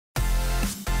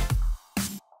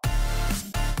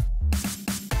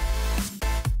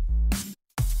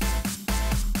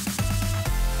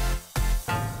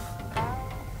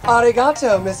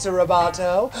Arigato, Mr.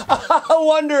 Roboto.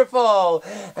 Wonderful.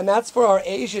 And that's for our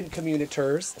Asian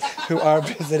communitors who are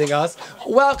visiting us.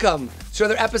 Welcome to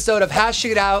another episode of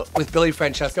Hashing It Out with Billy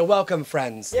Francesca. Welcome,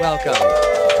 friends. Yay. Welcome.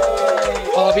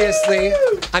 Obviously,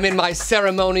 I'm in my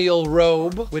ceremonial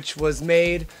robe, which was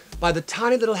made by the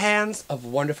tiny little hands of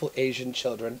wonderful Asian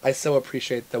children. I so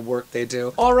appreciate the work they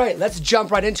do. All right, let's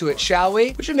jump right into it, shall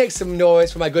we should make some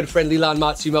noise for my good friend Lelan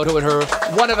Matsumoto and her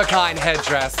one-of-a-kind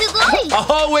headdress.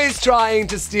 Always trying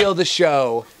to steal the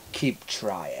show. Keep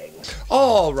trying.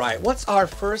 All right, what's our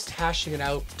first hashing it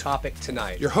out topic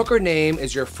tonight? Your hooker name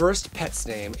is your first pet's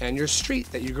name and your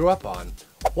street that you grew up on.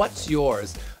 What's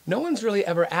yours? No one's really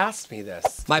ever asked me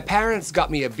this. My parents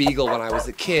got me a beagle when I was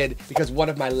a kid because one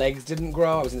of my legs didn't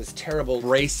grow. I was in this terrible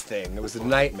brace thing. It was a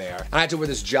nightmare. And I had to wear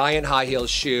this giant high heel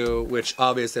shoe, which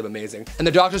obviously I'm amazing. And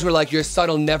the doctors were like, your son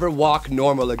will never walk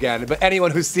normal again. But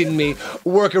anyone who's seen me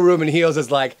work a room in heels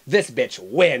is like, this bitch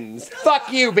wins.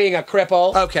 Fuck you being a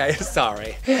cripple. Okay,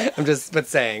 sorry. I'm just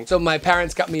saying. So my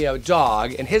parents got me a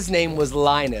dog and his name was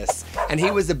Linus. And he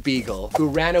was a beagle who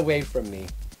ran away from me.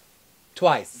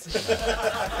 Twice.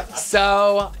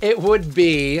 So it would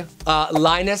be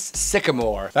Linus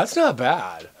Sycamore. That's not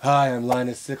bad. Hi, I'm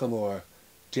Linus Sycamore.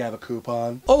 Do you have a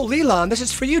coupon? Oh, Lelan, this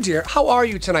is for you, dear. How are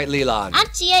you tonight, Lelan?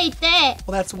 Well,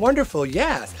 that's wonderful,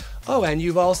 yes. Oh, and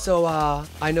you've also,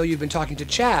 I know you've been talking to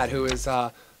Chad, who is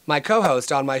my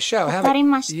co-host on my show,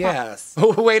 haven't you? Yes.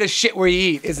 Way to shit where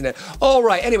you eat, isn't it? All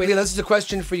right, anyway, Lelan, this is a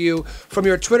question for you from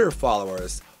your Twitter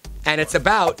followers. And it's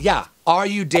about, are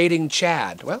you dating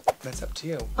Chad? Well, that's up to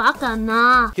you.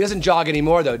 He doesn't jog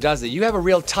anymore though, does he? You have a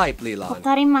real type, Lelan.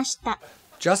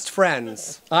 Just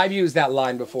friends. I've used that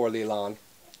line before, Lelan.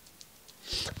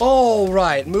 All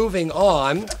right, moving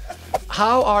on.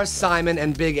 How are Simon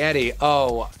and Big Eddie?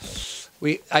 Oh,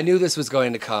 I knew this was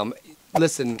going to come.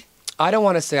 Listen, I don't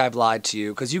want to say I've lied to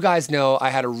you, because you guys know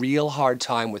I had a real hard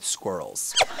time with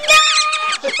squirrels.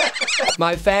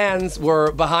 My fans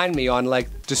were behind me on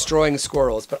like destroying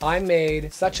squirrels, but I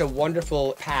made such a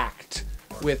wonderful pact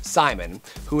with Simon,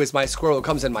 who is my squirrel who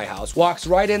comes in my house, walks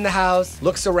right in the house,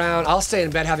 looks around. I'll stay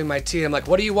in bed having my tea. I'm like,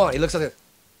 what do you want? He looks at it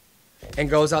and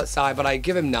goes outside, but I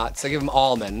give him nuts. I give him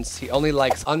almonds. He only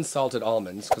likes unsalted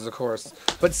almonds, because of course.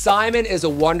 But Simon is a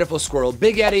wonderful squirrel.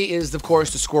 Big Eddie is, of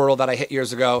course, the squirrel that I hit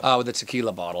years ago with a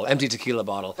tequila bottle, empty tequila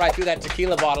bottle. I threw that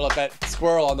tequila bottle at that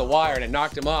squirrel on the wire and it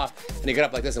knocked him off. And he got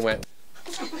up like this and went,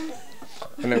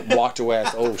 and then walked away. I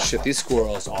said, oh shit, these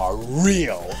squirrels are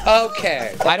real.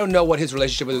 Okay. I don't know what his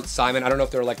relationship is with Simon. I don't know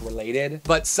if they're like related,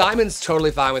 but Simon's totally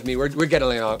fine with me. We're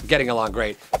getting along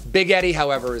great. Big Eddie,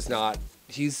 however, is not.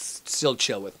 He's still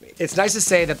chill with me. It's nice to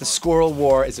say that the squirrel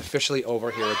war is officially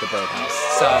over here at the birdhouse.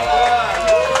 So,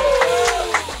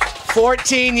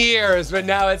 14 years, but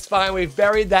now it's fine. We've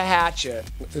buried the hatchet.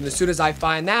 And as soon as I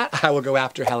find that, I will go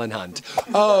after Helen Hunt.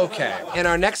 Okay, and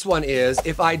our next one is,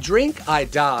 if I drink, I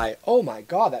die. Oh my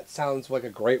God, that sounds like a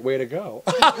great way to go.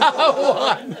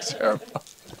 Wonderful.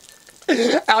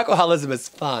 Alcoholism is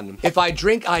fun. If I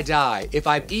drink, I die. If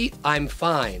I eat, I'm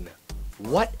fine.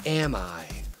 What am I?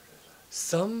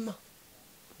 Some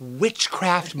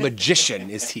witchcraft magician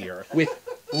is here with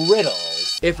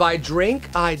riddles. If I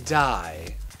drink, I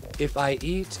die. If I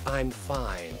eat, I'm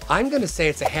fine. I'm gonna say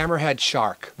it's a hammerhead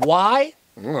shark. Why?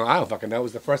 I don't fucking know. It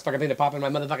was the first fucking thing to pop in my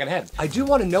motherfucking head. I do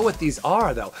want to know what these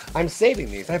are, though. I'm saving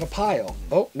these. I have a pile.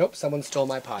 Oh, nope, someone stole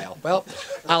my pile. Well,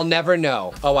 I'll never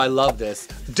know. Oh, I love this.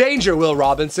 Danger, Will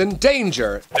Robinson,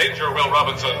 danger. Danger, Will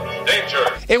Robinson, danger.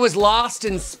 It was Lost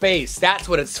in Space. That's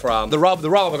what it's from. The robot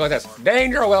goes like this.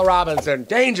 Danger, Will Robinson,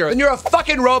 danger. And you're a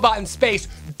fucking robot in space.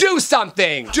 Do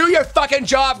something! Do your fucking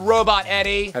job, Robot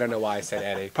Eddie! I don't know why I said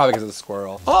Eddie. Probably because of the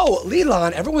squirrel. Oh,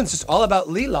 Lelan. Everyone's just all about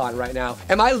Lelan right now.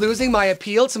 Am I losing my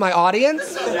appeal to my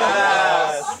audience?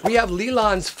 Yes! We have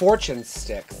Lelan's fortune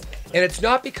sticks. And it's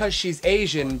not because she's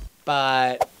Asian,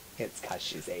 but it's because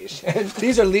she's Asian.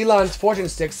 These are Lelan's fortune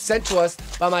sticks sent to us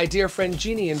by my dear friend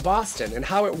Jeannie in Boston. And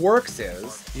how it works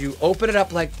is, you open it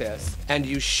up like this, and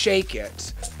you shake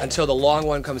it until the long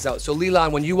one comes out. So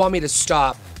Lelan, when you want me to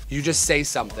stop, you just say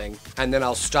something, and then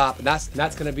I'll stop. And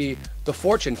that's gonna be the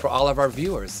fortune for all of our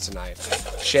viewers tonight.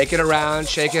 Shake it around,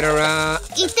 shake it around.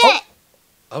 Eat it!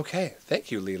 Oh. Okay,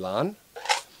 thank you, Lelan.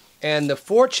 And the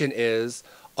fortune is,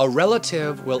 a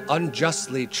relative will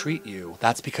unjustly treat you.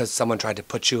 That's because someone tried to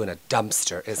put you in a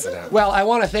dumpster, isn't it? Well, I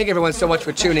wanna thank everyone so much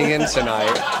for tuning in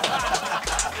tonight.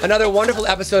 Another wonderful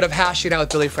episode of Hashing Out with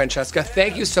Billy Francesca.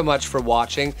 Thank you so much for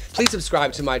watching. Please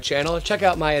subscribe to my channel. Check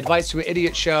out my Advice to an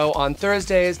Idiot show on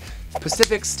Thursdays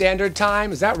Pacific Standard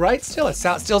Time. Is that right still? It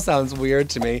still sounds weird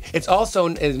to me. It's also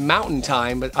Mountain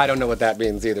Time, but I don't know what that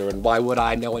means either, and why would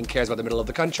I? No one cares about the middle of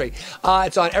the country.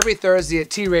 It's on every Thursday at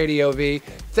T Radio V.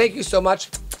 Thank you so much.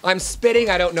 I'm spitting,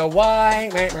 I don't know why.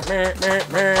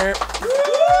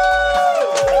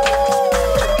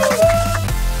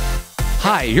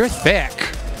 Hi, you're thick.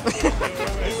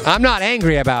 I'm not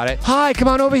angry about it. Hi, come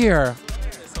on over here.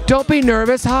 Don't be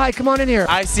nervous. Hi, come on in here.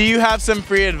 I see you have some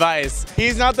free advice.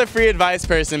 He's not the free advice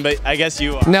person, but I guess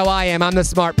you are. No, I am. I'm the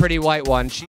smart, pretty white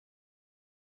one.